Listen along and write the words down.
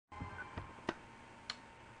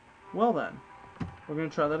Well then, we're going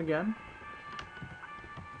to try that again.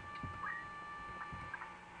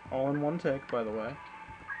 All in one take, by the way.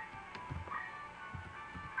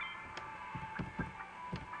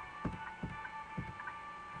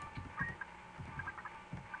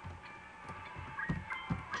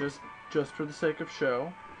 Just for the sake of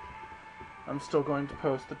show, I'm still going to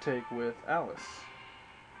post the take with Alice.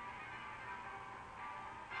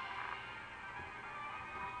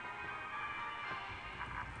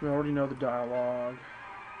 We already know the dialogue.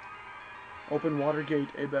 Open Watergate,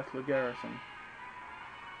 a Bethla Garrisson.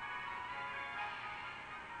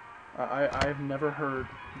 I've never heard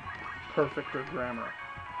perfecter grammar.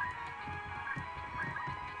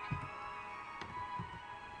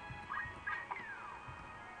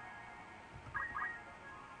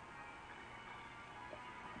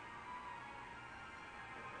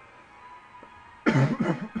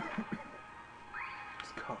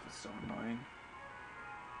 This cough is so annoying.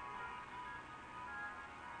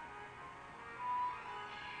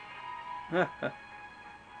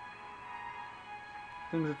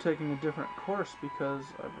 Things are taking a different course because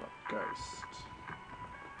I brought Geist.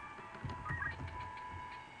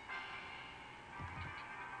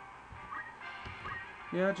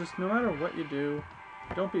 Yeah, just no matter what you do,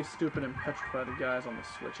 don't be stupid and petrify the guys on the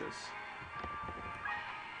switches.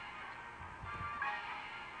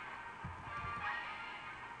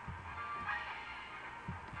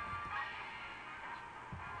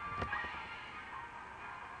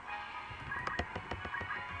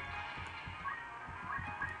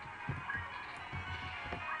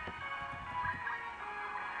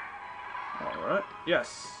 Alright,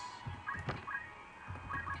 yes.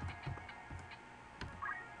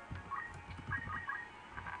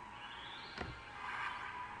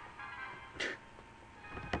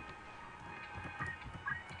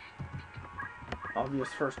 Obvious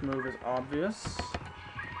first move is obvious.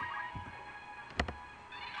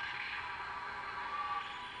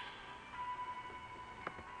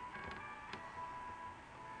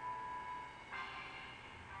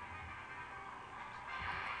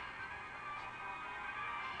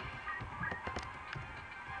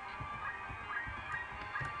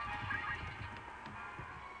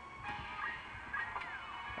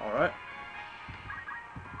 Alright.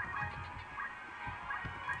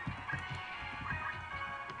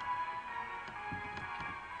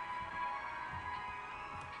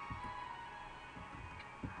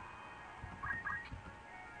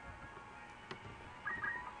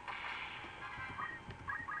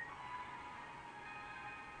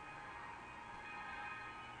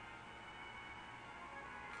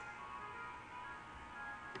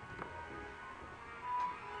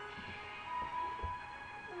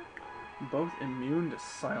 Both immune to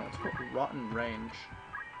silence. What rotten range.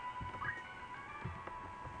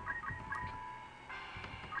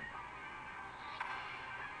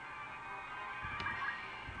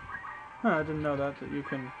 Huh, I didn't know that you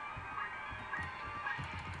can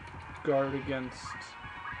guard against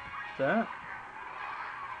that.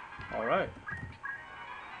 Alright.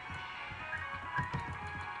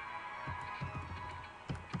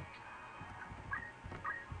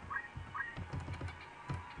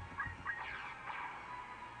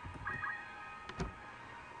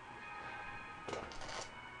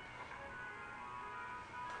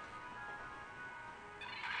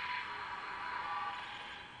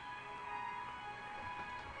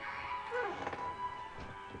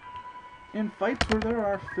 In fights where there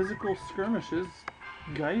are physical skirmishes,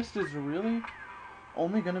 Geist is really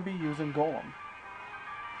only going to be using Golem.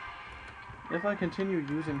 If I continue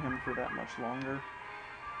using him for that much longer.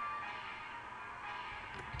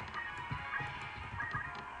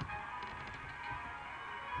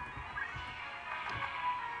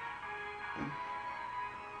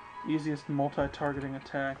 Easiest multi-targeting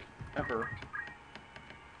attack ever.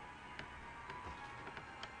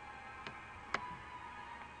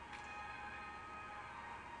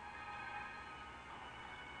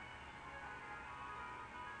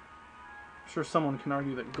 I'm sure someone can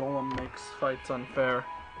argue that Golem makes fights unfair.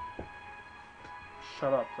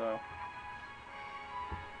 Shut up, though.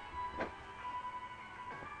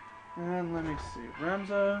 And let me see.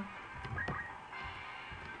 Ramza.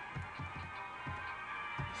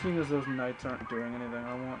 Seeing as those knights aren't doing anything,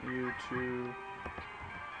 I want you to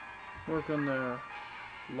work on their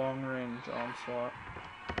long-range onslaught.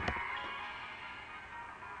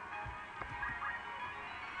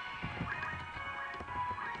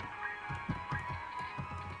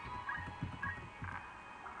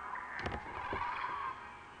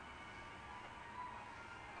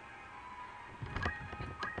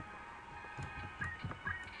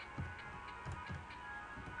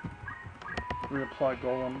 Reapply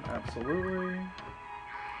Golem, absolutely.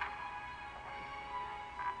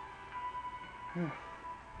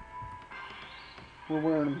 We're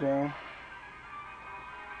wearing him down.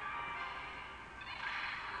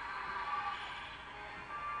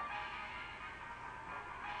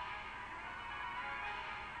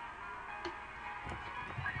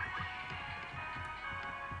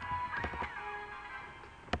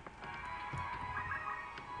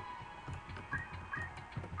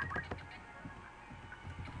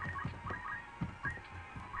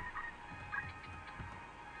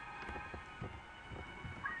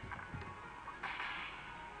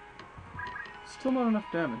 Still not enough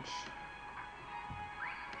damage.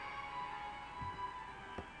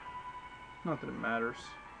 Not that it matters.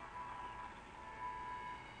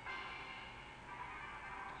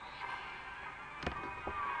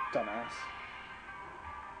 Dumbass.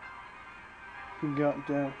 He got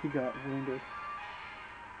down, he got wounded.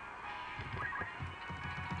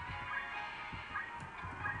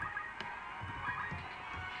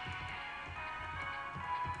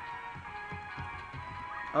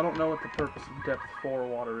 I don't know what the purpose of depth 4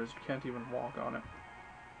 water is. You can't even walk on it.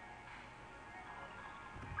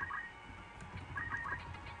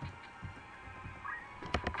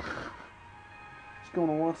 It's going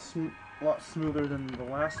a lot smoother than the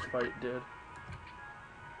last fight did.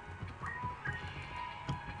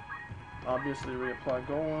 Obviously, reapply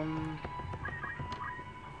Golem.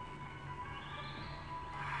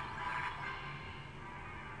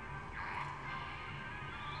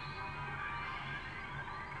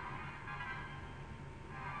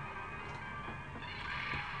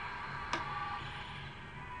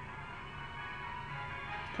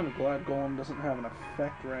 Kind of glad Golem doesn't have an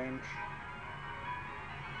effect range.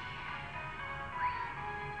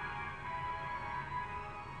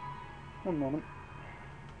 One moment.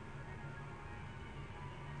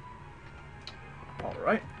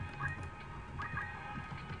 Alright.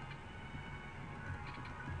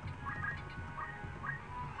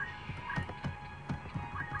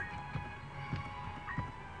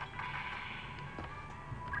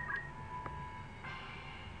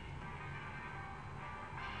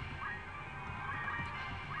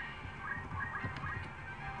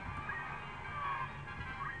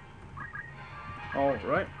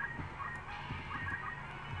 Alright.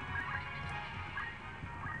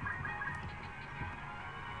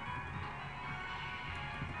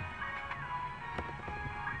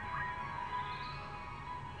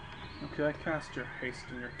 Okay, I cast your haste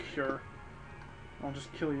and your cure. I'll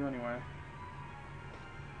just kill you anyway.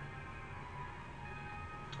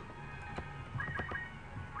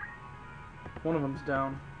 One of them's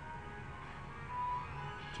down.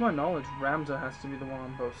 To my knowledge, Ramza has to be the one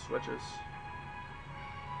on both switches.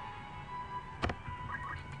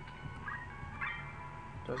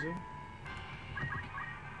 Does he?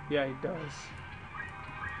 Yeah, he does.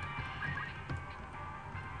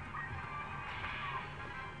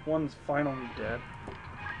 One's finally dead.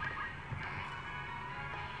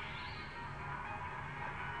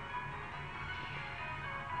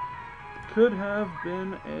 Could have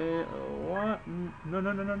been a what? No,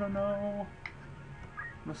 no, no, no, no, no.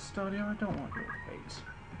 Mustadio, I don't want your fate.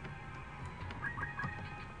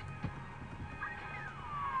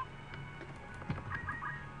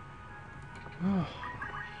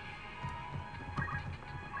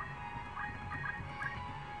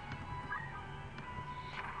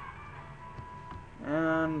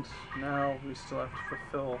 And now we still have to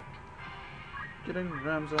fulfill getting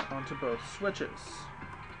Ramza onto both switches.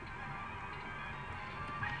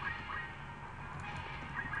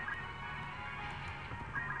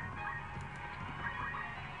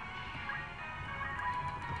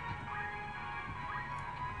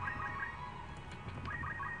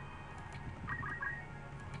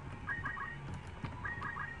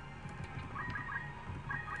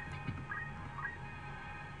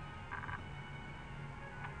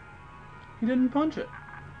 He didn't punch it.